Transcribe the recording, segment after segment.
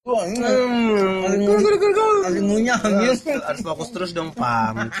Lagi ngunyah gitu. Harus fokus terus dong,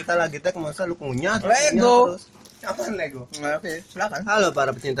 Pam. Kita lagi tag masa lu ngunyah. Lego. Terus. Apaan Lego? Nah, oke, silakan. Halo para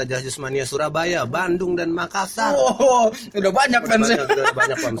pecinta Just Mania Surabaya, Bandung dan Makassar. Oh, udah banyak fansnya. Udah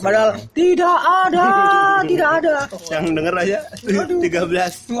banyak fans. Padahal tidak ada. Yang denger aja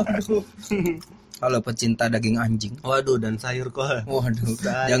 13. Waduh. Halo pecinta daging anjing. Waduh, dan sayur kol. Waduh,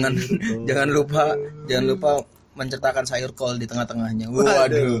 Sayur jangan lupa menceritakan sayur kol di tengah-tengahnya.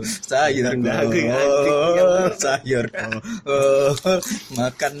 Waduh, sayur daging kol. anjing. Sayur kol.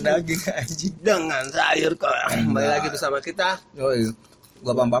 Makan daging anjing Dengan sayur kol. Kembali lagi bersama kita. Oh iya.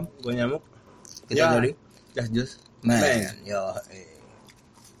 Gua Pam. Gue Nyamuk. Kita jadi Just Man. Yo.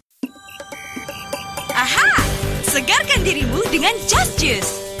 Aha! Segarkan dirimu dengan Just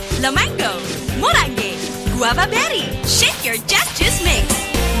Juice. Le Mango, Morange, Guava Berry. Shake your Just Juice mix.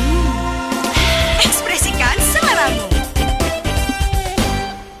 Ekspresikan seleramu.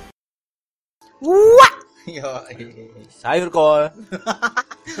 Wah. Yo. Sayur kol.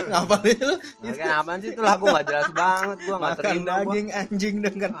 Ngapain lu? Kayak apaan sih itu lagu gak jelas banget. Gue gak Makan terima daging anjing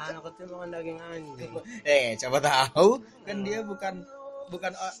dengan anak kecil makan daging anjing. coba tahu kan dia bukan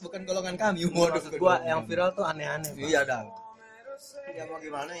golongan kami. Maksud gue yang viral tuh aneh-aneh. Pak. Iya dah. Ya mau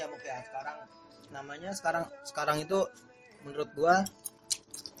gimana ya sekarang namanya sekarang itu menurut gua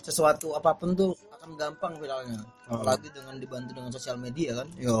sesuatu apapun tuh akan gampang viralnya. Apalagi dengan dibantu dengan sosial media kan.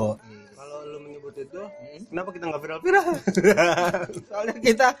 Yo. Kalau lu menyebut itu, kenapa kita nggak viral-viral? Soalnya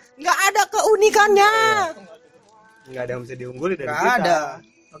kita nggak ada keunikannya. Nggak ada yang bisa diungguli dari Nggak kita. ada.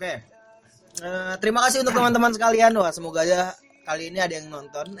 Oke. Terima kasih untuk teman-teman sekalian. Wah, semoga aja kali ini ada yang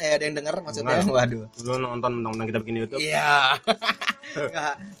nonton, ada yang dengar maksudnya. Enggak. Waduh. Lu nonton mentang-mentang kita bikin YouTube. Iya.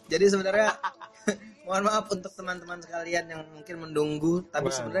 Nggak. Jadi sebenarnya mohon maaf untuk teman-teman sekalian yang mungkin menunggu, tapi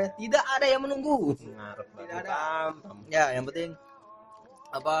sebenarnya tidak ada yang menunggu. Ngarep Tidak ada. Pam. Ya, yang penting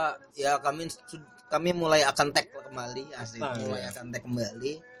apa ya kami mulai akan tag kembali, asli mulai akan tag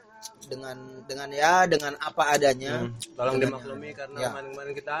kembali dengan apa adanya. Tolong dimaklumi karena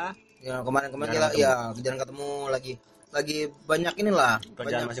kemarin-kemarin kita kemarin kita jarang ketemu lagi banyak inilah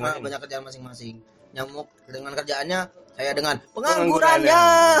banyak kerjaan masing-masing. Nyamuk dengan kerjaannya, saya dengan penganggurannya.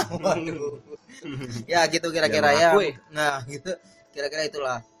 Waduh. Ya gitu kira-kira ya. Nah, gitu kira-kira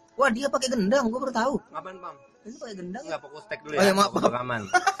itulah. Wah, dia pakai gendang, gua baru tahu. Ngapain, Pam? Ini pakai gendang. Enggak fokus tag dulu Oh, ya. ya, maaf. Rekaman.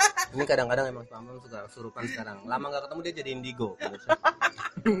 Ini kadang-kadang emang Pam suka surupan sekarang. Lama enggak ketemu dia jadi indigo.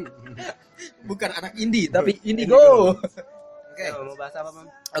 Bukan anak indie, tapi indigo. Oke, mau bahas apa,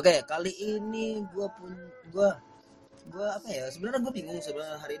 Pam? Oke, kali ini gua apa ya? Sebenarnya gua bingung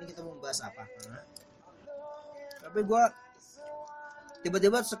sebenarnya hari ini kita mau bahas apa. Tapi gua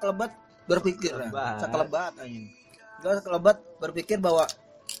tiba-tiba sekelebat berpikir berpikir bahwa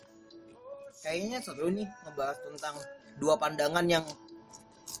kayaknya seru nih ngebahas tentang dua pandangan yang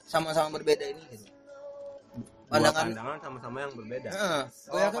sama-sama berbeda ini gitu. Pandangan sama-sama yang berbeda.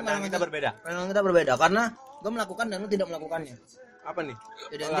 Pandangan kita berbeda. Pandangan kita berbeda karena gue melakukan dan lu tidak melakukannya. Apa nih?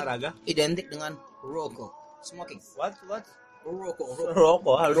 Olahraga. Identik dengan rokok, smoking. What?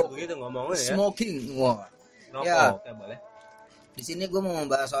 Rokok harus begitu ngomongnya ya. Smoking. Wah. Rokok, Ya. Oke, boleh. Di sini gue mau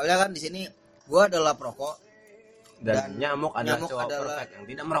membahas soalnya kan di sini gue adalah perokok Dan nyamuk adalah cowok perfect yang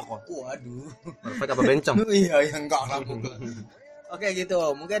tidak merokok. Waduh. Perfect apa bencong? Iya, yang enggak lah. Oke gitu.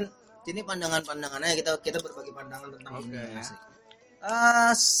 Mungkin sini pandangannya kita berbagi pandangan tentang ini.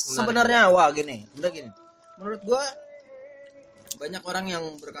 Sebenarnya gini. Menurut gua banyak orang yang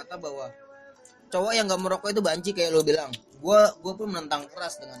berkata bahwa cowok yang enggak merokok itu banci kayak lo bilang. Gua pun menentang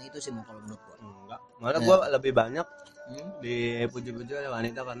keras dengan itu sih kalau menurut gua. Enggak. Malah gua lebih banyak dipuji-puji oleh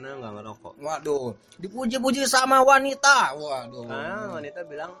wanita karena nggak ngerokok. Waduh, dipuji-puji sama wanita. Waduh. Karena wanita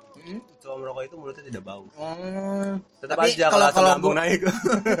bilang cowok merokok itu mulutnya tidak bau. Tetap Tapi aja kalau lambung naik.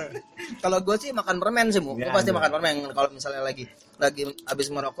 Kalau gue sih makan permen sih, gue Ya, pasti makan permen. Kalau misalnya lagi habis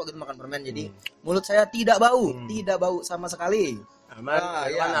merokok gitu makan permen, jadi mulut saya tidak bau sama sekali. Emang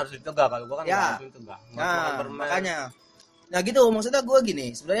kan harus dicegah, kalau gue kan harus dicegah. Makanya. Nah gitu, maksudnya gue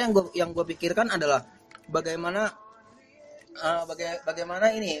gini. Sebenarnya yang gue pikirkan adalah bagaimana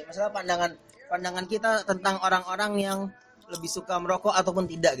ini, masalah pandangan kita tentang orang-orang yang lebih suka merokok ataupun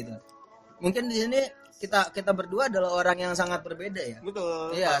tidak gitu. Mungkin di sini kita berdua adalah orang yang sangat berbeda ya.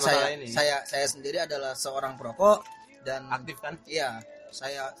 Betul. Iya, saya sendiri adalah seorang perokok dan aktif kan? Iya,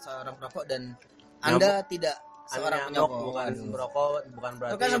 saya seorang perokok dan Anda tidak seorang penyokok. Bukan merokok, bukan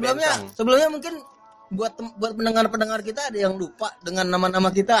berarti. Oke, sebelumnya mungkin buat pendengar kita ada yang lupa dengan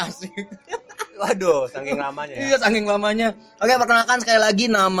nama-nama kita asik. Waduh, saking lamanya ya. Iya, saking lamanya. Oke, perkenalkan sekali lagi,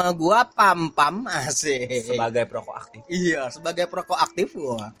 nama gua Pam asik. Sebagai perokok aktif. Iya, sebagai perokok aktif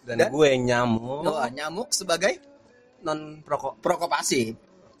gua. Dan gue Nyamuk. Nyamuk sebagai non perokok. perokok pasif.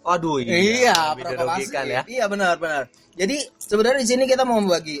 Waduh, Iya, lebih provokasi. dirugikan ya. Iya, benar. Jadi sebenarnya di sini kita mau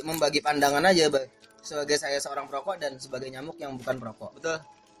membagi pandangan aja sebagai saya seorang perokok dan sebagai nyamuk yang bukan perokok. Betul.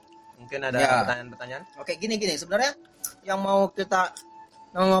 Mungkin ada Ya. pertanyaan-pertanyaan. Oke, gini sebenarnya yang mau kita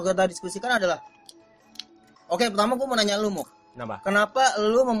diskusikan adalah oke, pertama gue mau nanya lu, Muk. Kenapa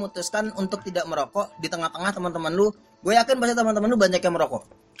lu memutuskan untuk tidak merokok di tengah-tengah teman-teman lu? Gue yakin pasti teman-teman lu banyak yang merokok.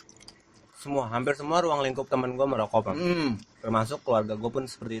 Hampir semua ruang lingkup teman gue merokok, Bang. Termasuk keluarga gue pun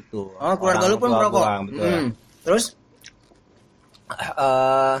seperti itu. Oh, keluarga lu pun merokok. Betul. Terus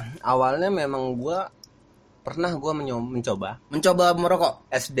awalnya memang gue pernah mencoba merokok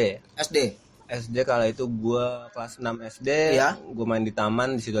SD kala itu gue kelas 6 SD. Iya. Gue main di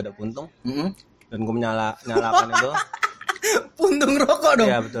taman, di situ ada puntung. Dan gue nyalakan itu. Puntung rokok dong.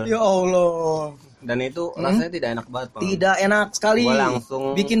 Iya, betul. Ya Allah. Dan itu rasanya tidak enak banget, Bang. Tidak enak sekali. Gua langsung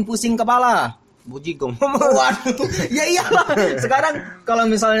bikin pusing kepala. Bujigong. Waduh. Ya iyalah. Sekarang kalau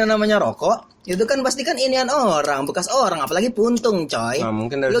misalnya namanya rokok, itu kan pasti kan inian orang, bekas orang, apalagi puntung, coy. Nah,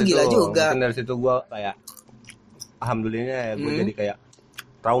 mungkin dari lu situ, gila juga. Mungkin dari situ gue kayak alhamdulillah ya gue jadi kayak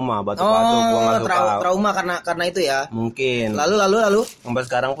trauma batuk-batuk, gue nggak suka. Trauma karena itu ya. Mungkin. Lalu. Sampai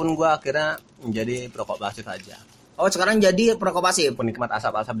sekarang pun gue akhirnya menjadi perokok pasif aja. Oh, sekarang jadi perokok pasif. Penikmat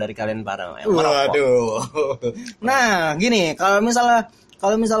asap-asap dari kalian para yang merokok. Waduh. Nah, gini, kalau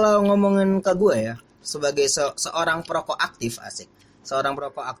misalnya ngomongin ke gue ya, sebagai seorang perokok aktif, asik. Seorang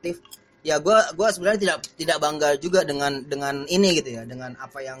perokok aktif, ya gue sebenarnya tidak bangga juga dengan ini gitu ya, dengan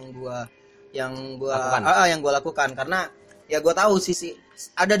apa yang gue lakukan karena ya gue tahu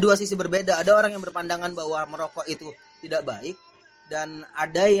ada dua sisi berbeda. Ada orang yang berpandangan bahwa merokok itu tidak baik dan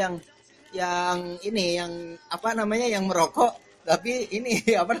ada yang merokok tapi ini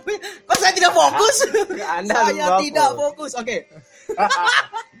apa namanya? Kok saya tidak fokus? Saya tidak fokus. Oke.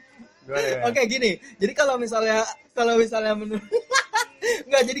 Oke, gini. Jadi kalau misalnya menurut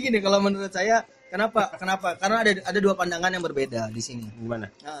enggak, jadi gini, kalau menurut saya kenapa? Karena ada dua pandangan yang berbeda di sini. Gimana?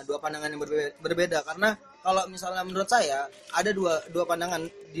 Nah, dua pandangan yang berbeda karena kalau misalnya menurut saya ada dua pandangan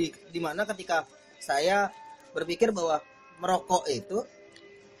di mana ketika saya berpikir bahwa merokok itu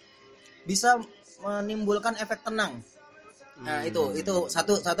bisa menimbulkan efek tenang. Nah, itu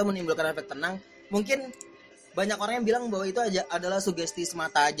satu menimbulkan efek tenang. Mungkin banyak orang yang bilang bahwa itu adalah sugesti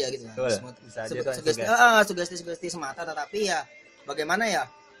semata aja gitu kan. Sugesti semata, tetapi ya bagaimana ya?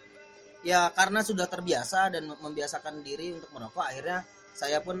 Ya karena sudah terbiasa dan membiasakan diri untuk merokok, akhirnya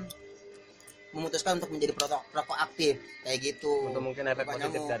saya pun memutuskan untuk menjadi perokok aktif kayak gitu. Untuk mungkin efek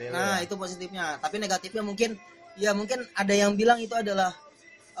positif dari itu. Nah, itu positifnya. Tapi negatifnya mungkin ada yang bilang itu adalah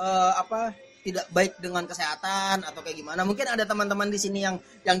tidak baik dengan kesehatan atau kayak gimana. Mungkin ada teman-teman di sini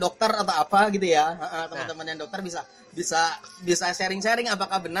yang dokter atau apa gitu ya. Teman-teman yang dokter bisa sharing-sharing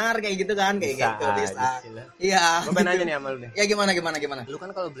apakah benar kayak gitu kan, kayak gitu. Bisa. Iya. Gue pengen nanya nih sama lu nih. Ya gimana? Lu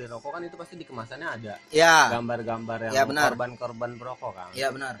kan kalau beli rokok kan itu pasti di kemasannya ada gambar-gambar yang ya, korban perokok kan. Iya,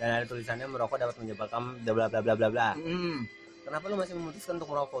 benar. Dan ada tulisannya merokok dapat menyebabkan bla bla bla bla bla. Kenapa lu masih memutuskan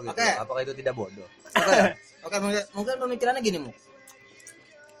untuk merokok gitu? Okay. Apakah itu tidak bodoh? Oke, mungkin pemikirannya gini, Mu.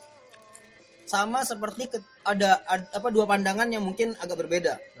 Sama seperti ada dua pandangan yang mungkin agak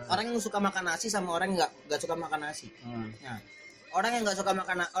berbeda. Orang yang suka makan nasi sama orang yang nggak suka makan nasi. Nah, orang yang nggak suka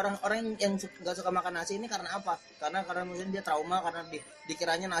makan nasi ini karena apa? Karena mungkin dia trauma karena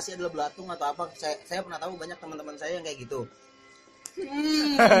dikiranya nasi adalah belatung atau apa. Saya pernah tahu banyak teman-teman saya yang kayak gitu.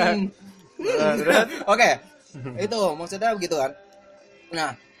 Oke. Itu maksudnya begitu kan.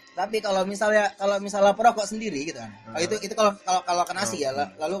 Nah, tapi kalau misalnya perokok sendiri gitu kan. Itu kalau makan nasi ya.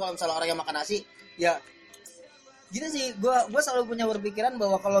 Lalu kalau misalnya orang yang makan nasi ya gitu sih. Gua selalu punya berpikiran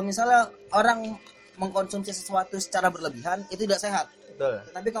bahwa kalau misalnya orang mengkonsumsi sesuatu secara berlebihan itu tidak sehat. Betul.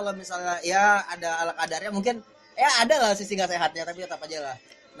 Tapi kalau misalnya ya ada ala kadarnya mungkin ya ada lah sisi nggak sehatnya, tapi tetap aja lah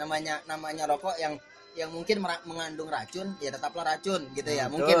namanya rokok yang mungkin mengandung racun ya tetaplah racun gitu ya.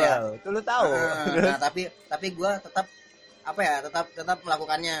 Mungkin ya. Itu lu tahu. Nah, tapi gua tetap tetap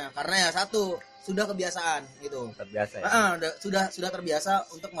melakukannya karena ya satu sudah kebiasaan gitu. Terbiasa ya. Sudah terbiasa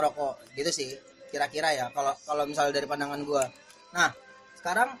untuk merokok gitu sih kira-kira ya kalau misalnya dari pandangan gua. Nah,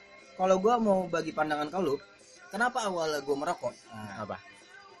 sekarang kalau gua mau bagi pandangan ke lu, kenapa awalnya gua merokok? Nah, apa?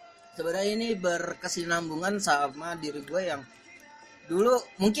 Sebenarnya ini berkesinambungan sama diri gua yang dulu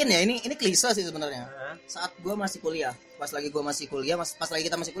mungkin ya ini klise sih sebenarnya. Saat gua masih kuliah, pas lagi kita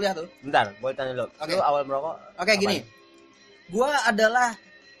masih kuliah tuh. Bentar, boleh tanya lu. Okay. Lu awal merokok? Oke, gini. Gua adalah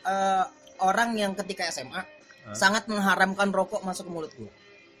orang yang ketika SMA sangat mengharamkan rokok masuk ke mulut gua.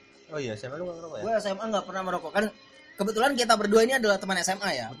 Oh iya, SMA lu gak ngerokok ya? Gua SMA nggak pernah merokok kan. Kebetulan kita berdua ini adalah teman SMA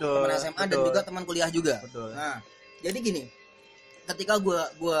ya. Betul, teman SMA dan juga teman kuliah juga. Betul. Nah, jadi gini. Ketika gua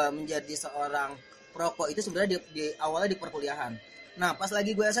menjadi seorang perokok itu sebenarnya di awalnya di perkuliahan. Nah, pas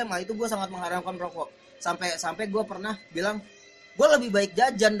lagi gue SMA itu gue sangat mengharamkan rokok. Sampai gue pernah bilang gue lebih baik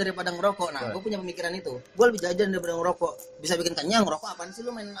jajan daripada ngerokok. Nah, gue punya pemikiran itu. Gue lebih jajan daripada ngerokok. Bisa bikin kenyang, ngerokok apaan sih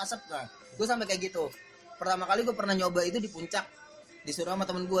lu main asap? Nah, gue sampai kayak gitu. Pertama kali gue pernah nyoba itu di puncak. Disuruh sama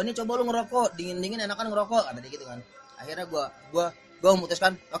temen gue, nih coba lu ngerokok, dingin-dingin enakan ngerokok, kata dia gitu kan. Akhirnya gue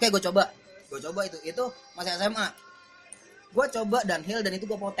memutuskan, oke gue coba itu masih SMA. Gue coba downhill dan itu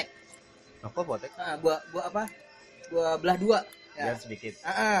gue potek. Apa potek? Nah, gue belah dua. Ya sedikit.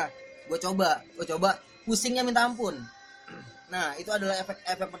 Gue coba pusingnya minta ampun. Nah, itu adalah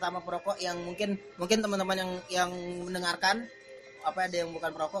efek pertama perokok yang mungkin teman-teman yang mendengarkan apa ada yang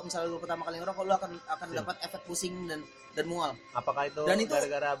bukan perokok, misalnya lu pertama kali ngerokok lu akan dapat efek pusing dan mual. Apakah itu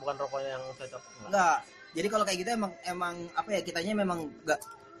gara-gara bukan rokoknya yang cocok? Enggak. Jadi kalau kayak gitu emang apa ya, kitanya memang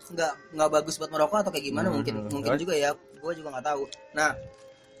enggak bagus buat merokok atau kayak gimana, mungkin juga ya, gue juga nggak tahu. Nah,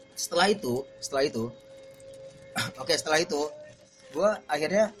 setelah itu gue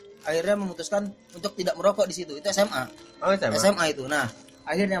akhirnya memutuskan untuk tidak merokok di situ. Itu SMA. Oh, SMA itu. Nah,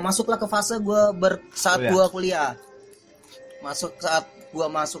 akhirnya masuklah ke fase gue saat gue kuliah. Saat gue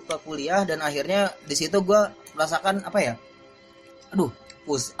masuk ke kuliah dan akhirnya di situ gue merasakan apa ya?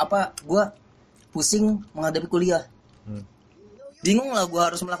 Gue pusing menghadapi kuliah. Bingung lah gue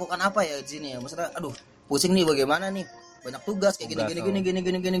harus melakukan apa ya di sini ya. Maksudnya pusing nih, bagaimana nih? Banyak tugas kayak gini.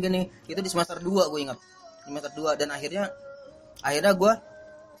 Itu di semester 2 gue ingat. Semester 2 dan akhirnya gue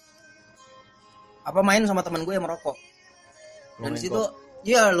main sama teman gue yang merokok. Dan di situ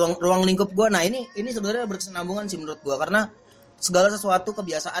ya ruang lingkup gue. Nah, ini sebenarnya berkesinambungan sih menurut gue, karena segala sesuatu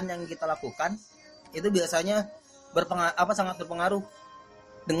kebiasaan yang kita lakukan itu biasanya sangat berpengaruh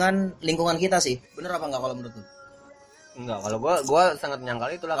dengan lingkungan kita sih. Bener apa enggak kalau menurut lu? Enggak, kalau gua sangat menyangkal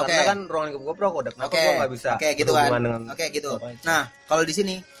itulah karena kan ruang lingkup gua perokok, kenapa gua enggak bisa. Gitu kan. Gitu. Nah, kalau di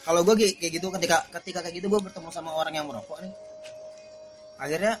sini, kalau gua kayak gitu ketika kayak gitu gua bertemu sama orang yang merokok nih.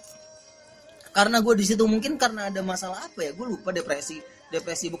 Akhirnya karena gua di situ mungkin karena ada masalah apa ya? Gua lupa, depresi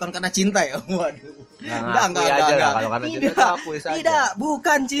bukan karena cinta ya. Waduh. Enggak. Kalau karena cinta aku saja. Tidak,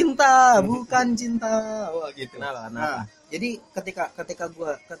 bukan cinta. Wah, gitu. Kenapa? Nah, jadi ketika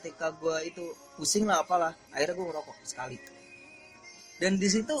gua itu pusing lah apalah, akhirnya gua ngerokok sekali. Dan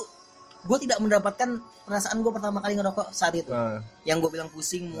di situ gua tidak mendapatkan perasaan gua pertama kali ngerokok saat itu. Yang gua bilang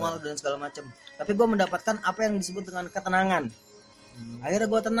pusing, mual dan segala macam. Tapi gua mendapatkan apa yang disebut dengan ketenangan. Akhirnya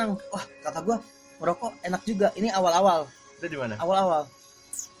gua tenang. Wah, kata gua merokok enak juga. Ini awal-awal. Itu di mana? Awal-awal.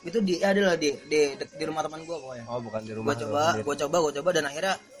 Itu di rumah teman gue pokoknya. Oh, bukan di rumah. Gue coba dan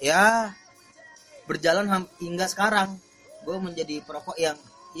akhirnya ya berjalan hingga sekarang. Gue menjadi perokok yang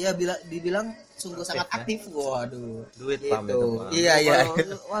ya dibilang sungguh sangat aktif. Waduh. Duit gitu. Pam itu. Iya.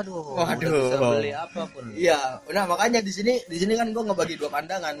 Waduh. Bisa beli apapun. Iya. Nah, makanya di sini kan gue ngebagi dua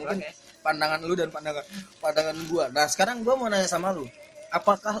pandangan. Mungkin pandangan lu dan pandangan gue. Nah, sekarang gue mau nanya sama lu.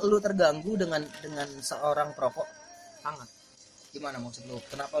 Apakah lu terganggu dengan seorang perokok? Sangat. Gimana maksud lu?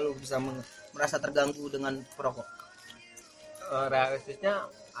 Kenapa lu bisa merasa terganggu dengan perokok? Realistisnya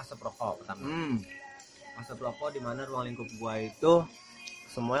asap rokok pertama. Asap rokok di mana ruang lingkup gua itu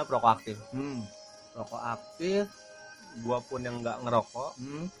semuanya perokok aktif. Rokok aktif, gua pun yang nggak ngerokok.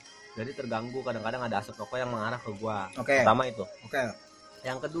 Jadi terganggu, kadang-kadang ada asap rokok yang mengarah ke gua. Pertama itu.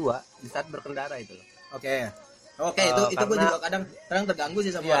 Yang kedua, di saat berkendara itu loh. Itu gue juga kadang terganggu sih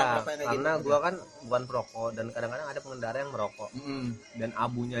sama orang perokok kayak gitu. Karena gue kan bukan perokok dan kadang-kadang ada pengendara yang merokok. Dan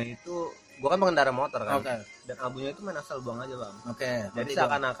abunya itu, gue kan pengendara motor kan. Dan abunya itu main asal buang aja bang. Jadi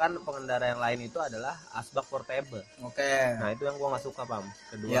seakan-akan pengendara yang lain itu adalah asbak portable. Nah itu yang gue nggak suka pam.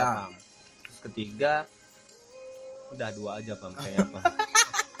 Kedua pam. Terus ketiga, udah 2 aja pam kayaknya apa.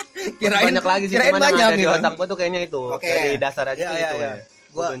 Banyak lagi sih cuman yang ada di otak gue tuh kayaknya itu. Dari dasar aja itu ya.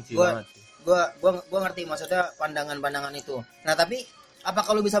 Gue benci banget. Gua ngerti maksudnya pandangan itu. Nah, tapi apa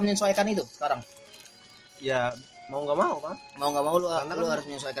kalau bisa menyesuaikan itu sekarang? Ya, mau nggak mau, Pak. Mau nggak mau lu harus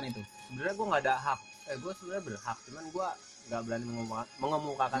menyesuaikan itu. Sebenarnya gua nggak ada hak. Gua sebenarnya berhak, cuman gua nggak berani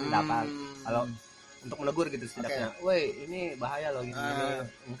mengemukakan pendapat. Kalau untuk menegur gitu setidaknya. Woi, ini bahaya loh gini.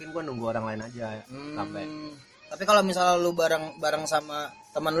 Mungkin gua nunggu orang lain aja sampai. Tapi kalau misalnya lu bareng sama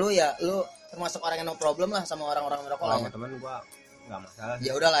teman lu ya, lu termasuk orang yang no problem lah sama orang-orang merokok lah. Sama teman gua nggak masalah.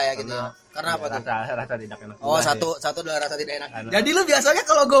 Ya udahlah ya gitu. Karena apa tuh? Rasa tidak enak. Satu adalah rasa tidak enak. Jadi lu biasanya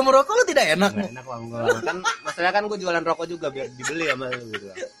kalau gue merokok lu tidak enak. Nggak enak bang, kan masalahnya kan gue jualan rokok juga biar dibeli sama lu gitu.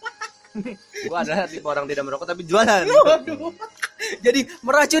 Gue adalah tipe orang tidak merokok tapi jualan. Waduh. Jadi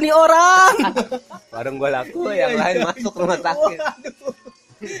meracuni orang. Warung gue laku, yang lain masuk rumah sakit. Waduh.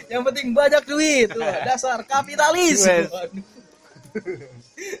 Yang penting banyak duit tuh, dasar kapitalis. Gitu.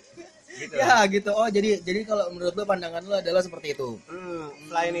 Ya gitu. Oh jadi kalau menurut lu pandangan lu adalah seperti itu.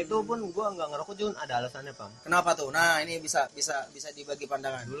 Selain itu pun gue nggak ngerokok juga ada alasannya, Pam. Kenapa tuh? Nah, ini bisa dibagi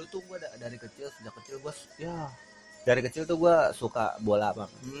pandangan. Dulu tuh gue dari kecil, sejak kecil gue dari kecil tuh gue suka bola,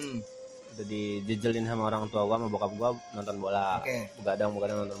 Pam. Udah dijejelin sama orang tua gue, sama bokap gue nonton bola. Begadang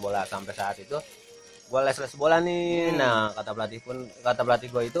nonton bola sampai saat itu gue les bola nih. Nah, kata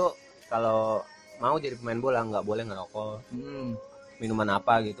pelatih gue itu kalau mau jadi pemain bola nggak boleh ngerokok. Minuman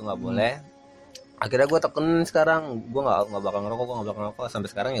apa gitu nggak boleh. Akhirnya gue teken sekarang gue nggak bakal ngerokok sampai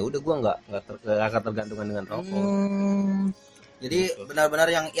sekarang. Ya udah gue nggak tergantungan dengan rokok. Jadi gitu.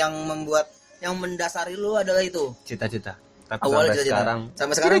 Benar-benar yang membuat, yang mendasari lu adalah itu cita-cita. Tapi awal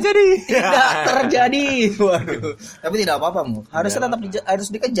sampai sekarang tidak terjadi. Waduh. Tapi tidak apa-apa, Mu. Harusnya tetap harus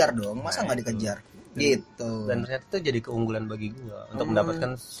dikejar dong. Masa nggak dikejar? Gitu. Dan ternyata itu jadi keunggulan bagi gua untuk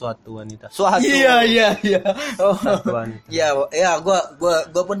mendapatkan suatu wanita. Iya. Oh. Iya,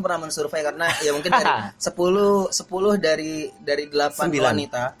 gua pun pernah mensurvei karena ya mungkin dari 10 dari 8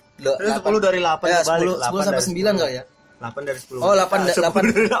 wanita. 10 dari 8 ya, 10 sampai 9 kali ya. 8 dari 10. Oh, 8 dari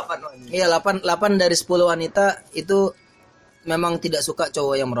 8. Iya, 8 dari 10 wanita itu memang tidak suka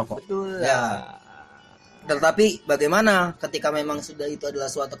cowok yang merokok. Betul. Ya. Tetapi bagaimana ketika memang sudah itu adalah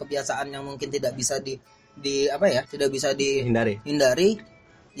suatu kebiasaan yang mungkin tidak bisa tidak bisa dihindari,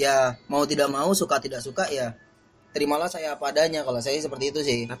 ya mau tidak mau, suka tidak suka, ya terimalah saya apa adanya. Kalau saya seperti itu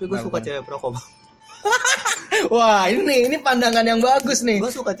sih. Tapi gue suka cewek perokok. Wah, ini pandangan yang bagus nih. Gue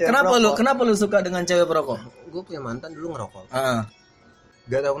suka cewek perokok. Kenapa lu suka dengan cewek perokok? Gue punya mantan dulu ngerokok.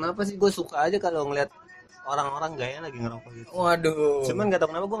 Gak tau kenapa sih, gue suka aja kalau ngeliat orang-orang gayanya lagi ngerokok gitu. Waduh. Cuman gak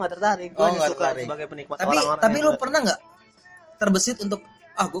tau kenapa gue gak tertarik. Gue suka sebagai penikmat orang-orang. Tapi lu pernah gak terbesit untuk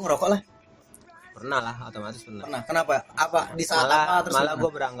gue ngerokok lah? Pernah lah, otomatis pernah. Pernah. Kenapa? Apa di saat apa terus? Malah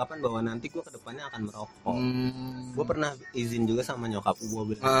gue beranggapan bahwa nanti gue kedepannya akan merokok. Gue pernah izin juga sama nyokap gue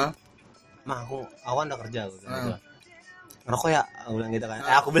bilang, "Mah, aku awan udah kerja." Gue bilang gitu. Ngerokok ya? Aku bilang gitu kan.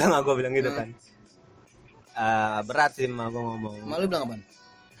 Aku bilang gitu kan. Berat sih mah gue ngomong. Malu bilang apa?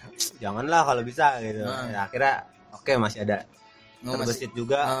 Janganlah kalau bisa gitu. Ya, akhirnya oke, masih ada terbesit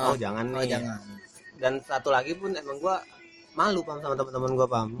juga. Jangan nih. Jangan. Dan satu lagi pun emang gue malu, Pam, sama teman-teman gue,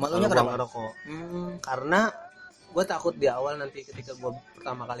 Pam. Malunya kenapa? Ngerokok. Karena gue takut di awal nanti ketika gue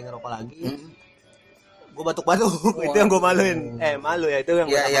pertama kali ngerokok lagi, gue batuk-batuk. Itu yang gue maluin. Malu ya, itu yang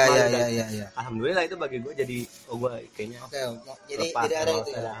gue malu. Iya. Alhamdulillah itu bagi gue jadi gue kayaknya. Oke. Jadi tidak ada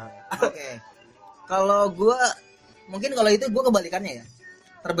itu ya. Oke. Kalau gue mungkin kalau itu gue kebalikannya ya.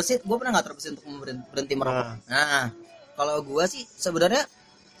 Terbesit, gue pernah nggak terbesit untuk berhenti merokok? Nah, kalau gue sih sebenarnya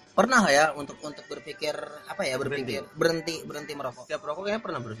pernah ya untuk berpikir berhenti merokok. Tiap rokok kayaknya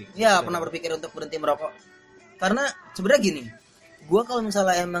pernah berpikir. Iya, pernah berpikir untuk berhenti merokok. Karena sebenarnya gini, gue kalau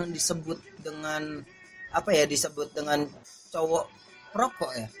misalnya emang disebut dengan cowok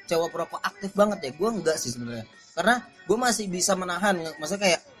perokok ya, cowok perokok aktif banget ya, gue enggak sih sebenarnya. Karena gue masih bisa menahan, maksudnya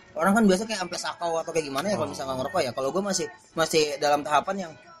kayak orang kan biasa kayak sampai sakau atau kayak gimana ya kalau misalnya ngerokok ya. Kalau gue masih dalam tahapan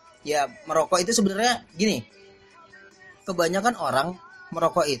yang ya merokok itu sebenarnya gini. Kebanyakan orang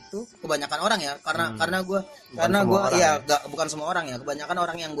merokok itu karena gue bukan semua orang ya. Kebanyakan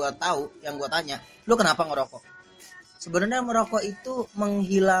orang yang gue tahu, yang gue tanya, "Lu kenapa ngerokok?" Sebenarnya merokok itu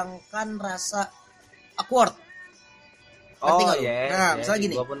menghilangkan rasa awkward. Misalnya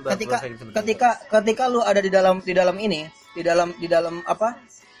gini, ketika lu ada di dalam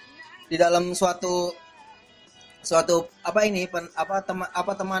suatu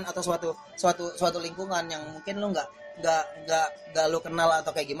teman atau suatu lingkungan yang mungkin lu nggak lu kenal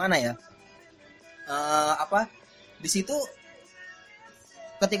atau kayak gimana ya, di situ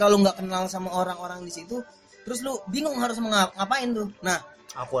ketika lu nggak kenal sama orang-orang di situ, terus lu bingung harus ngapain tuh.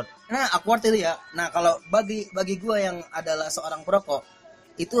 Awkward itu ya. Nah, kalau bagi gue yang adalah seorang perokok,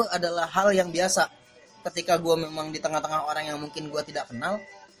 itu adalah hal yang biasa. Ketika gue memang di tengah-tengah orang yang mungkin gue tidak kenal,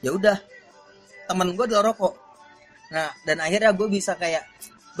 ya udah, teman gue adalah rokok. Nah, dan akhirnya gue bisa kayak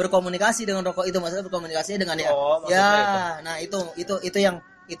berkomunikasi dengan rokok itu, maksudnya berkomunikasi dengan nah itu yang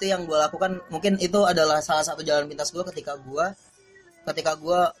gue lakukan. Mungkin itu adalah salah satu jalan pintas gue ketika gue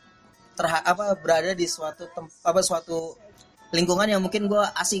berada di suatu lingkungan yang mungkin gue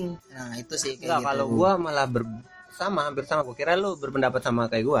asing. Nah, itu sih kayak gitu. Kalau gue malah hampir sama. Gue kira lu berpendapat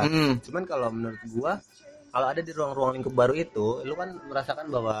sama kayak gue. Cuman kalau menurut gue, kalau ada di ruang-ruang lingkup baru itu, lu kan merasakan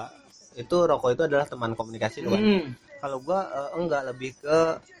bahwa itu rokok itu adalah teman komunikasi lu kan. Kalau gue enggak, lebih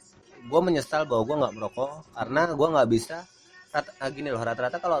ke gue menyesal bahwa gue nggak merokok karena gue nggak bisa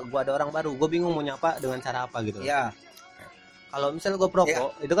rata-rata kalau gue ada orang baru, gue bingung mau nyapa dengan cara apa gitu. Ya. Kalau misalnya gue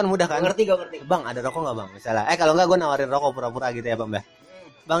perokok, itu kan mudah kan? Gue ngerti. Bang, ada rokok nggak, Bang? Misalnya, kalau nggak gue nawarin rokok pura-pura gitu ya, Bang.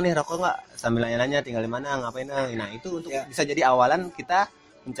 Bang nih rokok nggak? Sambil nanya-nanya tinggal di mana, ngapain? Nah, itu untuk bisa jadi awalan kita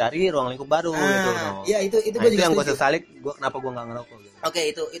mencari ruang lingkup baru gitu. Iya itu Nah, gue itu juga yang gue setuju. sesali, kenapa gue nggak ngerokok gitu. Oke,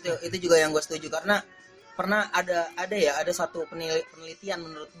 itu juga yang gue setuju karena pernah ada satu penelitian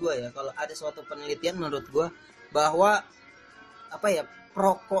menurut gue ya, kalau ada suatu penelitian menurut gue bahwa apa ya,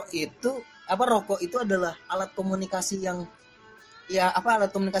 rokok itu adalah alat komunikasi yang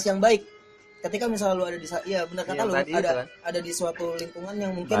alat komunikasi yang baik. Ketika misalnya lu ada di benar kata lu ada di suatu lingkungan yang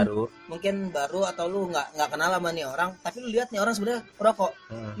mungkin baru atau lu nggak kenal sama nih orang, tapi lu lihat nih orang sebenarnya rokok.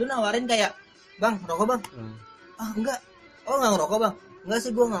 Lu nawarin kayak, "Bang, rokok, Bang." "Ah, enggak." "Oh, enggak ngerokok, Bang." "Enggak sih,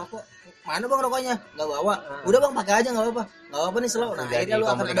 gua nggak rokok." "Mana, Bang, rokoknya?" "Nggak bawa." "Udah, Bang, pakai aja, nggak apa-apa." "Nggak apa-apa nih, slow." Nah, akhirnya lu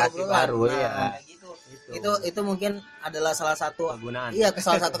akan ada obrolan baru ya. Gitu. Itu mungkin adalah salah satu kegunaan. Iya,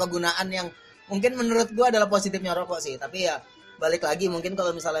 salah satu kegunaan yang mungkin menurut gua adalah positifnya rokok sih. Tapi ya balik lagi, mungkin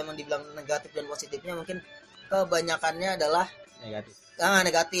kalau misalnya emang dibilang negatif dan positifnya, mungkin kebanyakannya adalah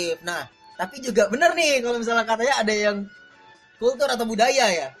negatif. Nah, tapi juga benar nih kalau misalnya katanya ada yang kultur atau budaya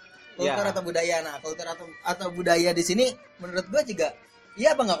ya. Kultur atau budaya. Nah, kultur atau budaya di sini menurut gua juga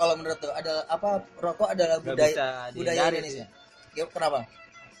iya apa enggak, kalau menurut tuh ada apa, rokok adalah budaya Indonesia. Ya, kenapa?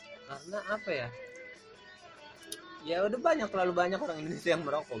 Karena apa ya? Ya udah terlalu banyak orang Indonesia yang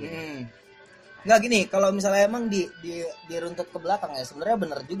merokok gitu. Nggak gini, kalau misalnya emang diruntut ke belakang ya, sebenarnya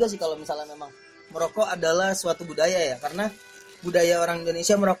benar juga sih kalau misalnya memang merokok adalah suatu budaya ya, karena budaya orang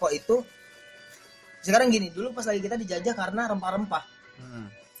Indonesia merokok itu sekarang gini, dulu pas lagi kita dijajah karena rempah-rempah.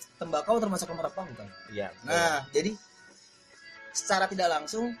 Tembakau termasuk rempah bukan? Iya. Nah, jadi secara tidak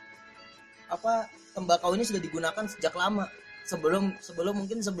langsung tembakau ini sudah digunakan sejak lama. Sebelum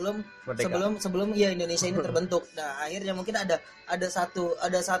ya Indonesia ini terbentuk. Nah, akhirnya mungkin ada satu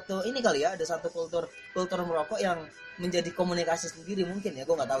ini kali ya, ada satu kultur merokok yang menjadi komunikasi sendiri mungkin ya,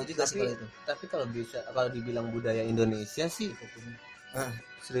 gue nggak tahu juga sih kalau itu. Tapi kalau dibilang budaya Indonesia sih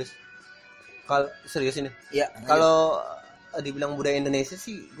serius ini ya, kalau dibilang budaya Indonesia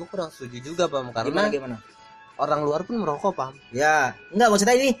sih gue kurang setuju juga, Pam, karena gimana orang luar pun merokok, Pam. Ya, enggak,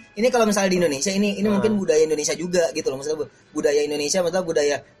 maksudnya ini kalau misalnya di Indonesia ini mungkin budaya Indonesia juga gitu loh, maksudnya budaya Indonesia, maksudnya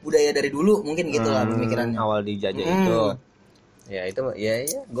budaya dari dulu mungkin gitu lah pemikirannya. Awal dijajah itu. Ya itu ya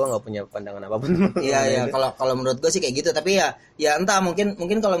gue nggak punya pandangan apapun. Iya kalau menurut gue sih kayak gitu, tapi ya entah,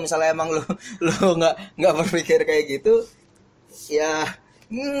 mungkin kalau misalnya emang lu nggak berpikir kayak gitu ya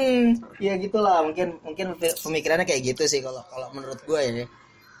ya gitulah, mungkin pemikirannya kayak gitu sih kalau menurut gue ya.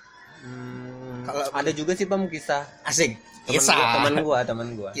 Kalau ada juga sih, Pam, kisah asik, teman gua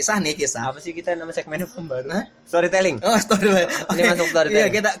kisah apa sih kita nama segmennya baru? Storytelling. Storytelling. Ini masuk storytelling.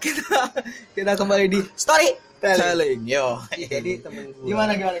 Iya, kita kembali di storytelling. Yo. Jadi temen gua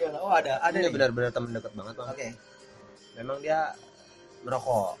Gimana? Oh, ada ini benar-benar teman dekat banget, Bang. Oke. Memang dia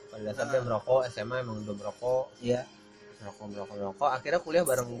merokok. Pada dasarnya dia merokok, SMA emang udah merokok. Iya. Merokok. Akhirnya kuliah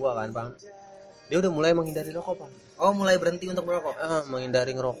bareng gua kan, Bang. Dia udah mulai menghindari rokok, Bang. Oh, mulai berhenti untuk merokok.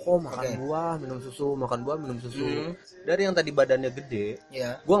 Menghindari ngerokok, makan buah, minum susu. Dari yang tadi badannya gede,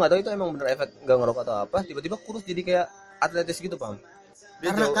 gua nggak tahu itu emang bener efek nggak ngerokok atau apa, tiba-tiba kurus jadi kayak atletis gitu, Pam.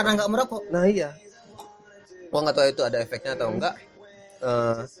 Karena nggak merokok. Nah iya, gua nggak tahu itu ada efeknya atau enggak.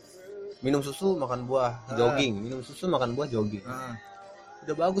 Minum susu, makan buah, jogging.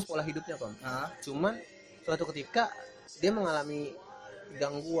 Udah bagus pola hidupnya, Pam. Cuman suatu ketika dia mengalami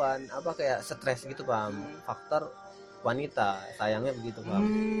gangguan kayak stres gitu, Pam. Faktor wanita, sayangnya begitu, Pam.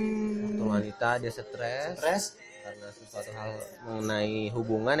 Faktor wanita, dia stres karena sesuatu hal mengenai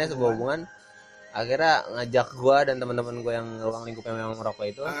hubungan ya, sebuah hubungan. Akhirnya ngajak gua dan teman-teman gua yang ruang lingkupnya memang ngerokok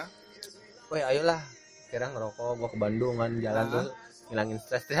itu, "Woi, ayolah, kira ngerokok." Gua ke Bandung kan, jalan tuh ngilangin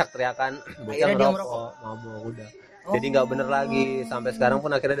stres, teriak-teriakan, bocah ngerokok, mabok udah. Jadi nggak bener lagi, sampai sekarang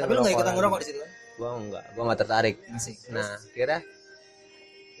pun akhirnya dia ngerokok. Tapi lu nggak ikutan ngerokok di situ kan? Gua nggak tertarik. Nah,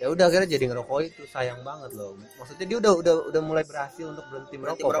 akhirnya jadi ngerokok itu sayang banget loh. Maksudnya dia udah mulai berhasil untuk berhenti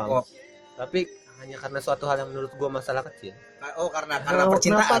merokok. Tapi hanya karena suatu hal yang menurut gua masalah kecil. Oh, karena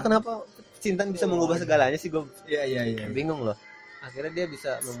percintaan. Kenapa cintaan bisa mengubah segalanya sih, gua? Iya. Bingung loh. Akhirnya dia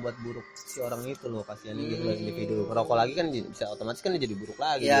bisa membuat buruk si orang itu loh, kasihan gitu lah individu. Merokok lagi kan bisa otomatis kan dia jadi buruk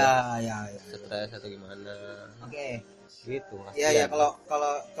lagi. Iya. Stres atau gimana. Oke. Gitu. Iya,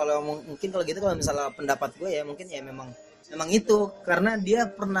 kalau mungkin kalau gitu, kalau misalnya pendapat gue ya mungkin ya memang itu karena dia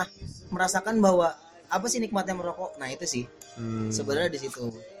pernah merasakan bahwa apa sih nikmatnya merokok. Nah, itu sih. Sebenarnya di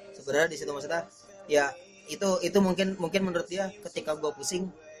situ maksudnya ya itu mungkin menurut dia ketika gue pusing,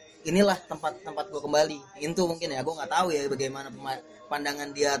 inilah tempat gue kembali. Itu mungkin ya, gue nggak tahu ya bagaimana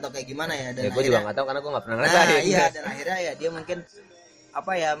pandangan dia atau kayak gimana ya. Dan gue juga nggak tahu karena gue nggak pernah ngerasain. Iya, dan akhirnya ya dia mungkin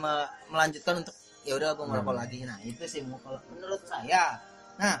melanjutkan untuk ya udah gue merokok lagi. Nah, itu sih kalau menurut saya.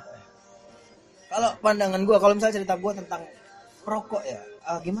 Nah, kalau pandangan gue, kalau misalnya cerita gue tentang rokok ya,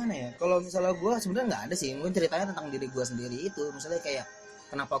 gimana ya? Kalau misalnya gue sebenarnya nggak ada sih, mungkin ceritanya tentang diri gue sendiri itu. Misalnya kayak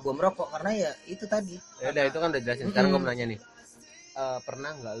kenapa gue merokok, karena ya itu tadi. Ya udah, itu kan udah jelasin. Sekarang gue mau nanya nih,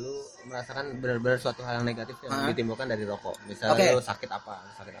 pernah nggak lu merasakan benar-benar suatu hal yang negatif yang ditimbulkan dari rokok? Misalnya lu sakit apa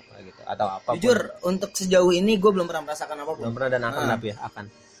gitu, atau apa? Jujur untuk sejauh ini gue belum pernah merasakan apapun. Belum pernah, dan akan tapi ya akan.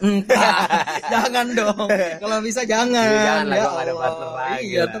 Jangan dong, kalau bisa jangan. Jangan lah, ya nggak ada partner lagi.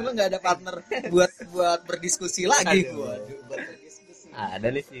 Iya, terus nggak ada partner buat berdiskusi lagi. Waduh, buat berdiskusi. Ada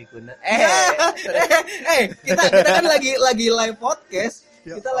nih si Kuna. Kita kan lagi live podcast.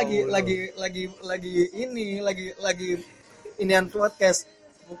 Kita lagi inian podcast.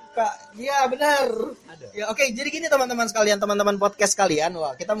 Buka, iya benar. Ya oke, jadi gini teman-teman sekalian, teman-teman podcast kalian,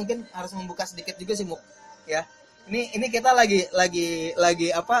 wah kita mungkin harus membuka sedikit juga sih, Muk. Ya. Ini kita lagi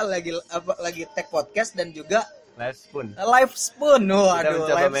tag podcast dan juga live spoon. Waduh,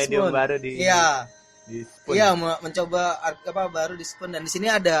 mencoba medium spoon baru di spoon. Iya, mencoba baru di spoon, dan di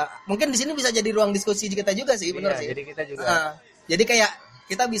sini ada, mungkin di sini bisa jadi ruang diskusi kita juga sih, benar sih. Jadi kita juga jadi kayak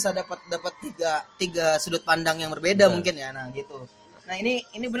kita bisa dapat tiga sudut pandang yang berbeda mungkin ya. Nah, gitu. Nah,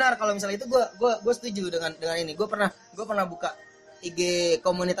 ini benar kalau misalnya itu gue setuju dengan ini. Gue pernah buka IG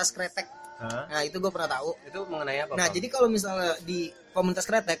komunitas kretek. Nah, itu gue pernah tahu. Itu mengenai apa? Nah, jadi kalau misalnya di komunitas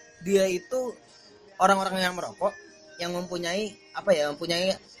kretek, dia itu orang-orang yang merokok yang mempunyai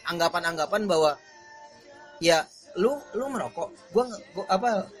anggapan-anggapan bahwa ya lu merokok,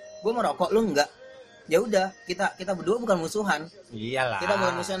 gue merokok, lu enggak. Ya udah, kita berdua bukan musuhan. Iyalah. Kita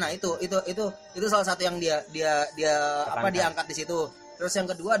bukan musuhan. Nah, itu salah satu yang dia diangkat di situ. Terus yang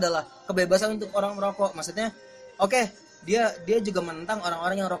kedua adalah kebebasan untuk orang merokok. Maksudnya, oke, dia juga menentang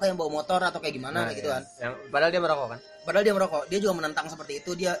orang-orang yang rokok yang bawa motor atau kayak gimana gitu kan. Yang padahal dia merokok kan? Padahal dia merokok. Dia juga menentang seperti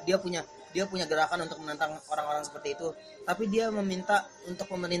itu. Dia punya gerakan untuk menentang orang-orang seperti itu. Tapi dia meminta untuk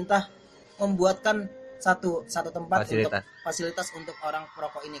pemerintah membuatkan satu tempat fasilitas untuk orang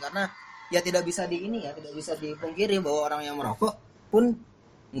perokok ini, karena ya tidak bisa dipungkiri bahwa orang yang merokok pun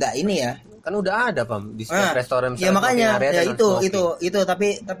enggak ini ya. Kan udah ada, Pam, di setiap restoran. Ya makanya ya itu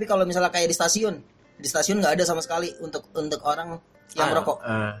tapi kalau misalnya kayak di stasiun nggak ada sama sekali untuk orang yang merokok.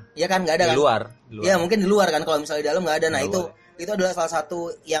 Ya kan nggak ada kan? Di luar. Ya mungkin di luar kan, kalau misalnya di dalam nggak ada. Nah, itu adalah salah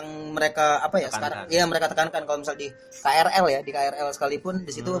satu yang mereka sekarang ya mereka tekankan. Kalau misalnya di KRL sekalipun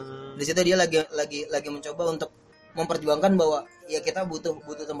di situ dia lagi mencoba untuk memperjuangkan bahwa ya kita butuh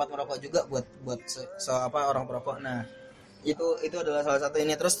tempat merokok juga buat orang perokok. Nah, itu adalah salah satu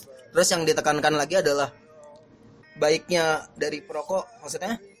ini. Terus yang ditekankan lagi adalah baiknya dari perokok,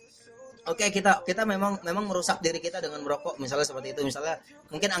 maksudnya oke, kita memang merusak diri kita dengan merokok, misalnya seperti itu. Misalnya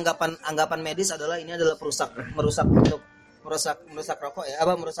mungkin anggapan medis adalah ini adalah merusak rokok ya,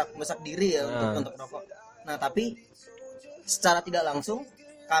 merusak diri ya untuk rokok. Nah, tapi secara tidak langsung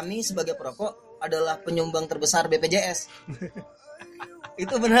kami sebagai perokok adalah penyumbang terbesar BPJS.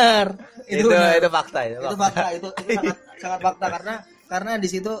 Itu benar. Itu fakta ya. Itu fakta, itu sangat fakta, karena di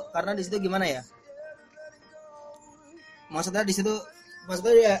situ gimana ya? Maksudnya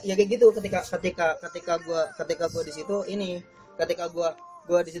ya kayak gitu, ketika gua di situ ketika gua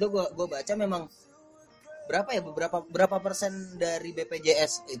di situ gua baca memang berapa persen dari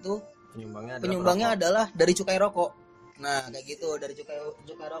BPJS itu penyumbangnya adalah dari cukai rokok. Nah, kayak gitu, dari cukai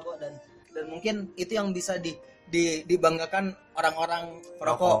rokok, dan mungkin itu yang bisa dibanggakan orang-orang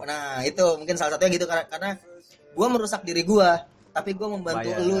perokok. Nah, itu mungkin salah satunya gitu, karena gua merusak diri gua, tapi gua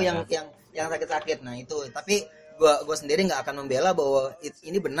membantu lu yang sakit-sakit. Nah, itu. Tapi gua sendiri nggak akan membela bahwa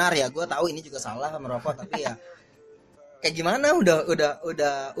ini benar ya. Gua tahu ini juga salah merokok, tapi ya kayak gimana,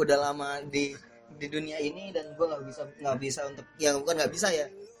 udah lama di dunia ini, dan gue nggak bisa untuk, ya bukan nggak bisa ya,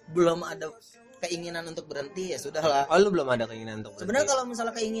 belum ada keinginan untuk berhenti, ya sudahlah. Oh, lu belum ada keinginan untuk berhenti? Sebenarnya kalau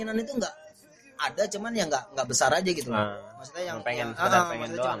misalnya keinginan itu nggak ada, cuman ya nggak besar aja gitu. Maksudnya yang pengen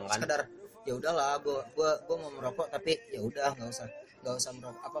doang kan? Sekedar ya udahlah, gue mau merokok, tapi ya udah nggak usah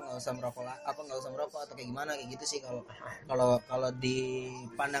merokok atau kayak gimana, kayak gitu sih kalau di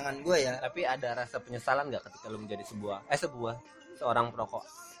pandangan gue ya. Tapi ada rasa penyesalan nggak ketika lu menjadi seorang perokok?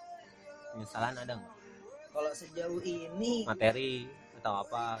 Penyesalan ada nggak? Kalau sejauh ini materi atau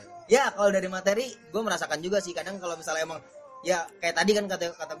apa? Ya, kalau dari materi gue merasakan juga sih. Kadang kalau misalnya emang ya kayak tadi kan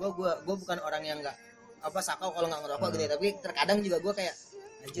kata gue bukan orang yang nggak sakau kalau nggak ngerokok gitu ya. Tapi terkadang juga gue kayak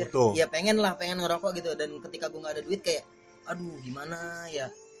anjir, ya pengen ngerokok gitu. Dan ketika gue nggak ada duit kayak aduh gimana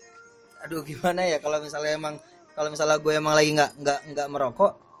ya kalau misalnya gue emang lagi nggak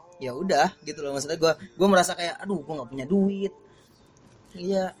merokok, ya udah gitu loh. Maksudnya gue merasa kayak aduh gue nggak punya duit.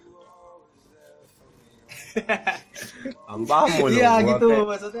 Iya. Ampamu lu. Iya gitu,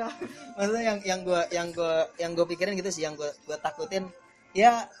 maksudnya yang gue pikirin gitu sih, yang gue takutin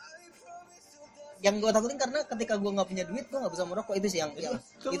ya yang gue takutin karena ketika gue nggak punya duit gue nggak bisa merokok. Itu sih yang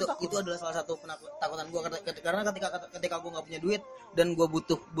itu adalah salah satu takutan gue, karena ketika gue nggak punya duit dan gue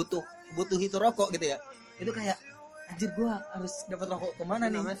butuh itu rokok gitu ya, itu kayak anjir gue harus dapat rokok kemana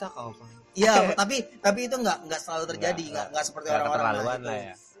nih? Namanya sakau, Bang. Iya, tapi itu nggak selalu terjadi, nggak seperti orang-orang lah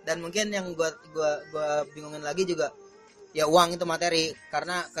ya. Dan mungkin yang gua bingungin lagi juga ya uang itu materi,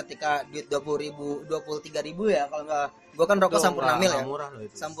 karena ketika duit 23.000 ya kalau nggak, gua kan rokok Sampurna Mil ya.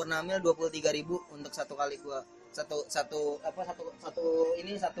 Sampurna Mil 23.000 untuk satu kali gua satu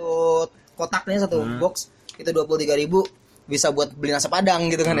kotaknya satu box itu 23.000 bisa buat beli nasi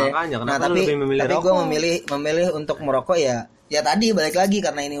padang gitu kan ya. Nah, tapi gue memilih untuk merokok ya tadi balik lagi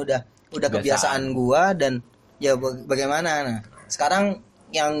karena ini udah kebiasaan gue dan ya bagaimana. Nah, sekarang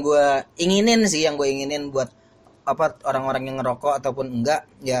yang gue inginin buat apa orang-orang yang ngerokok ataupun enggak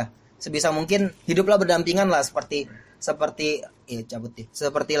ya sebisa mungkin hiduplah berdampingan lah seperti seperti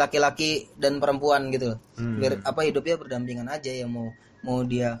laki-laki dan perempuan gitu. Biar hidupnya berdampingan aja ya, mau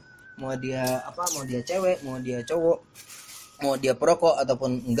dia cewek, mau dia cowok, mau dia perokok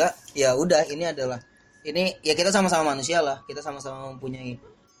ataupun enggak, ya udah ini ya kita sama-sama manusia lah, kita sama-sama punya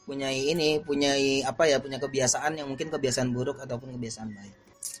kebiasaan yang mungkin kebiasaan buruk ataupun kebiasaan baik.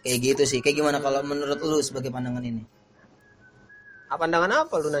 Kayak gitu sih. Kayak gimana kalau menurut lu sebagai pandangan ini? Pandangan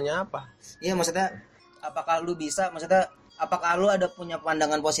apa? Lu nanya apa? Iya, maksudnya apakah lu ada punya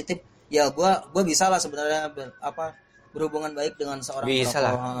pandangan positif? Ya gua bisa lah sebenarnya berhubungan baik dengan seorang perokok. Bisa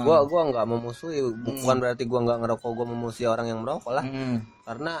lah. Gua enggak memusuhi, bukan berarti gua enggak ngerokok, gua memusuhi orang yang merokok lah.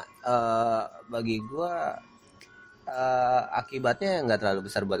 Karena bagi gua akibatnya enggak terlalu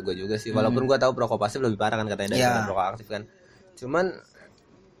besar buat gua juga sih. Walaupun gua tahu perokok pasif lebih parah kan katanya daripada perokok aktif kan. Cuman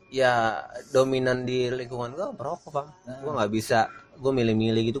ya dominan di lingkungan gua perokok, Bang. Gua enggak bisa, gua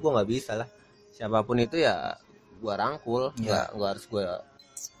milih-milih gitu gua enggak bisa lah. Siapapun itu ya gua rangkul, gua harus gua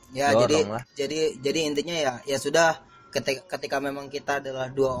dorong lah. Jadi intinya ya sudah. Ketika memang kita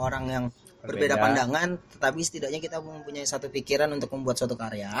adalah dua orang yang berbeda pandangan, tetapi setidaknya kita mempunyai satu pikiran untuk membuat suatu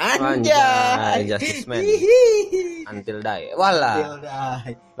karya. Anjay, justice man. Until die. Walah.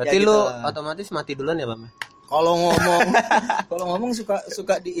 Berarti ya, lu otomatis mati duluan ya, Bang? Kalau ngomong suka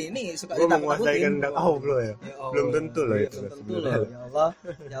ditakut-takutin. Ya. Belum tentu loh itu.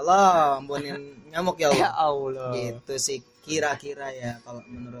 Ya Allah, ampunin nyamuk ya Allah. Ya Allah. Gitu sih kira-kira ya kalau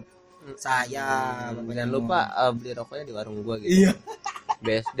menurut saya. Jangan lupa beli rokoknya di warung gua gitu. Iya.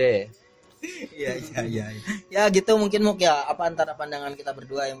 BSD. Iya. Ya gitu mungkin ya antara pandangan kita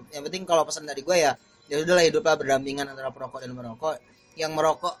berdua. Yang penting kalau pesan dari gua ya udahlah hiduplah berdampingan antara perokok dan merokok. Yang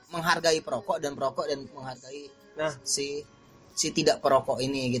merokok menghargai perokok dan menghargai si tidak perokok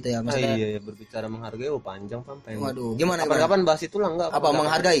ini gitu ya. Maksudnya iya, berbicara menghargai panjang Pam. Waduh, gimana? Kapan bahas itu lah enggak? Apa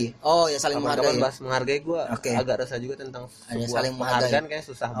menghargai? Oh ya saling menghargai. Bahas menghargai gua agak resah juga tentang saling menghargai kayak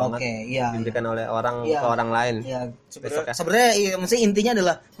susah banget. Iya. Diberikan oleh orang ke orang lain. Iya. Sebenarnya mesti intinya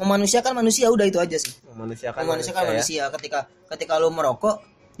adalah memanusiakan manusia, udah itu aja sih. Memanusiakan manusia. Ketika lu merokok,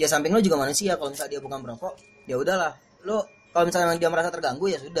 ya samping lu juga manusia. Kalau misalnya dia bukan merokok, ya udahlah. Lu kalau misalnya dia merasa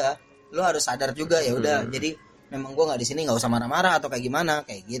terganggu ya sudah. Lu harus sadar juga ya udah. Jadi memang gue nggak di sini, nggak usah marah-marah atau kayak gimana,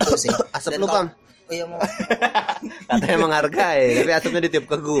 kayak gitu sih. Asap lu Pam. Iya mau. Katanya menghargai, tapi asapnya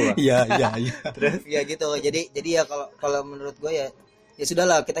ditiup ke gue. Iya. Terus ya gitu. Jadi ya kalau menurut gue ya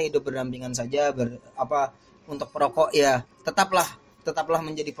sudahlah kita hidup berdampingan saja. Untuk perokok ya tetaplah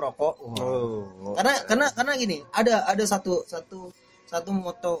menjadi perokok. Wow. Karena gini, ada satu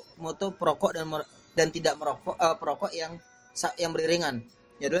moto perokok dan tidak merokok, perokok yang beriringan.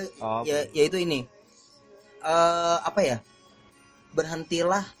 Yaitu ini.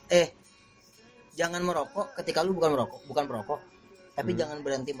 Berhentilah jangan merokok ketika lu bukan perokok, tapi jangan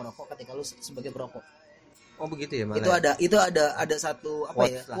berhenti merokok ketika lu sebagai perokok. Oh begitu ya malah. Itu ada satu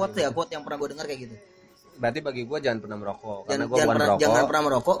quote yang pernah gue dengar kayak gitu. Berarti bagi gue jangan pernah merokok karena gue jangan pernah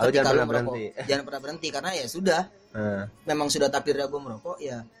merokok ketika lu merokok. Berhenti. Jangan pernah berhenti karena ya sudah. Memang sudah takdirnya gue merokok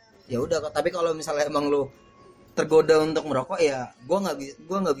ya udah. Tapi kalau misalnya emang lu tergoda untuk merokok ya gue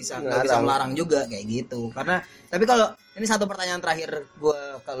nggak bisa melarang juga kayak gitu. Karena tapi kalau ini satu pertanyaan terakhir gue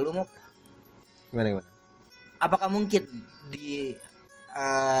kalau lu mau gimana apakah mungkin di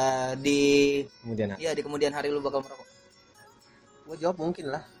kemudian hari lu bakal merokok? Gue jawab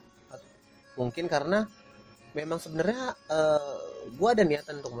mungkin karena memang sebenarnya gue ada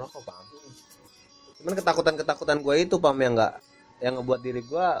niatan untuk merokok Pam. Cuman ketakutan gue itu Pam yang ngebuat diri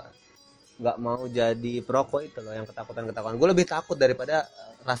gue nggak mau jadi perokok itu loh, yang ketakutan gue lebih takut daripada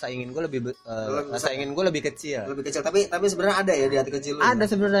rasa ingin gue lebih kecil. Tapi sebenarnya ada ya di hati kecil lu. Ada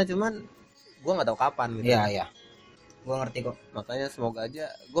sebenarnya, cuman gue nggak tahu kapan gitu. Iya. Gue ngerti kok. Makanya semoga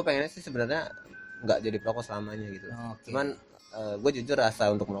aja, gue pengennya sih sebenarnya nggak jadi perokok selamanya gitu. Okay. Cuman gue jujur rasa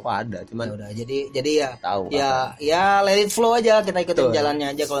untuk merokok ada, cuman Ya udah, jadi ya tahu ya let it flow aja, kita ikutin Betul. jalannya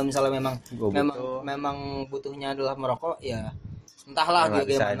aja. Kalau misalnya Gua butuh. memang butuhnya adalah merokok, ya entahlah nggak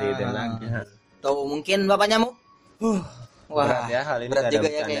bisa gimana. dihitung lagi. Tuh mungkin Bapak Nyamuk. Wah, Berat ya, hal ini berat nggak ada juga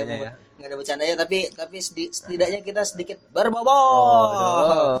ya bercandanya kayak ya. nggak ada bercandanya, tapi setidaknya kita sedikit berbobot.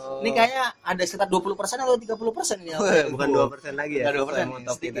 Oh. Ini kayaknya ada sekitar 20% atau 30% ini. Bukan 2% lagi ya. Bukan 2%, Sesuai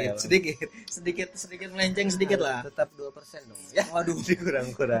moto kita ya, Bang. sedikit melenceng sedikit lah. Tetap 2% dong. Ya, waduh.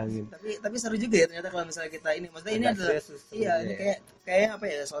 Dikurang-kurangin. Tapi seru juga ya ternyata kalau misalnya kita ini, maksudnya ini Agak adalah serius, iya, seru ini ya. kayak apa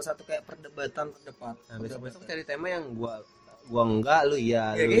ya, salah satu kayak perdebatan. Nah, besok cari tema yang gua enggak, lu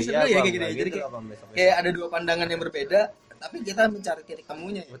iya, Ya, lu kayak seru iya, ya, gua kayak enggak gitu. Jadi gitu, apa besok. Kayak ada dua pandangan yang berbeda, tapi kita mencari titik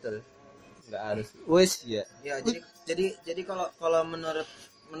temunya ya. Betul. Enggak harus. Wis ya. Ya, jadi kalau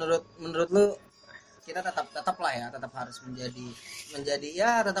menurut lu, kita tetap lah ya, tetap harus menjadi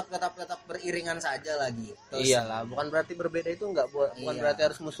ya tetap beriringan saja lagi. Terus, Iyalah, bukan berarti berbeda itu bukan Iya. berarti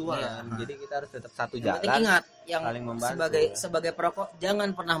harus musuhan. Iya. Jadi kita harus tetap satu yang penting jalan. ingat, yang saling membantu. sebagai perokok jangan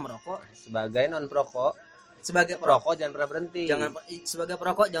pernah merokok, Sebagai non perokok, sebagai perokok perokok jangan pernah berhenti. sebagai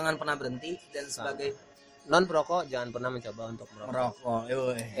perokok jangan pernah berhenti, dan sebagai Non perokok jangan pernah mencoba untuk merokok. merokok.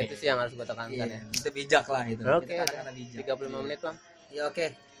 Itu sih yang harus gue tekankan Iya, ya. itu bijak lah itu. Oke, Kita kata-kata bijak. 35 menit, Bang. Ya oke.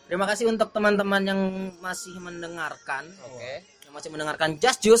 Terima kasih untuk teman-teman yang masih mendengarkan. Oke. Yang masih mendengarkan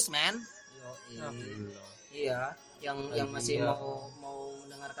Just Juice, man. Alhamdulillah. Iya, yang masih Iya. mau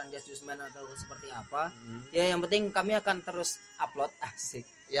mendengarkan Just Juice Man atau seperti apa. Ya yang penting kami akan terus upload asik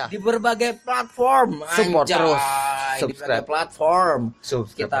Ya, di berbagai platform. Support Anjay, terus. di Subscribe. berbagai platform.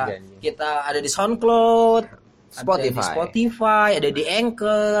 subscribe Kita ada di SoundCloud, Spotify. ada di Spotify, ada di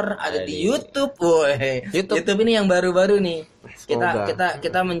Anchor, ada di di YouTube. Woi, YouTube. YouTube ini yang baru-baru nih. Semoga.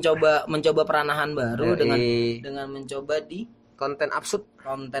 Kita mencoba peranahan baru Yoi. dengan mencoba di konten absurd.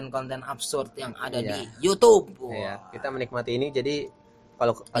 konten-konten absurd yang ada Iya. di YouTube. Wah. Ya, kita menikmati ini, jadi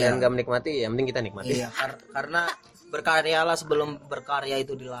kalau kalian nggak menikmati, yang penting kita nikmati. Iya, karena berkaryalah sebelum berkarya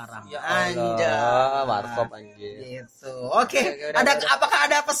itu dilarang. Ya Anjay. Allah, warkop anjir. Gitu. Oke, udah. apakah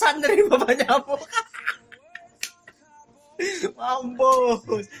ada pesan dari Bapak Nyamuk?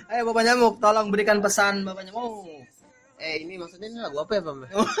 Mampus. Ayo Bapak Nyamuk, tolong berikan pesan Bapak Nyamuk. Ini maksudnya ini lagu apa ya, Bang?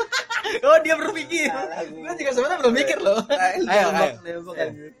 Oh, dia berpikir. Gue juga sebenarnya belum mikir loh. Ayo.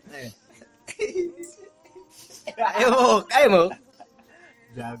 Ayo, Muk.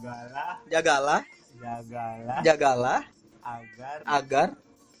 Jagalah Jagalah agar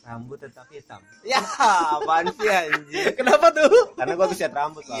rambut tetap hitam. ya, Apaan sih anjir? kenapa tuh? Karena gua habis cat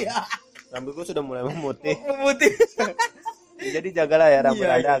rambut, Bang. Iya, Rambut gua sudah mulai memutih. memutih. Jadi jagalah ya rambut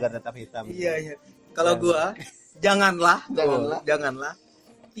Iya, Anda iya. agar tetap hitam. Iya. Kalau gua janganlah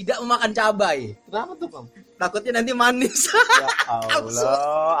tidak memakan cabai. Kenapa tuh, Bang? Takutnya nanti manis. Ya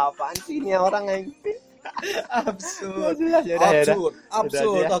Allah, apaan sih ini orang anjing? Absurd. Absurd.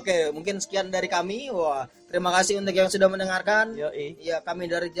 Absurd. Udah, Oke, mungkin sekian dari kami. Wah, terima kasih untuk yang sudah mendengarkan. Yoi. Ya, kami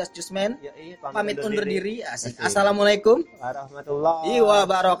dari Just Juice Man. Yoi, Pamit undur diri. Asik. Asik. Assalamualaikum Warahmatullahi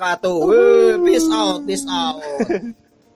wabarakatuh. Peace out.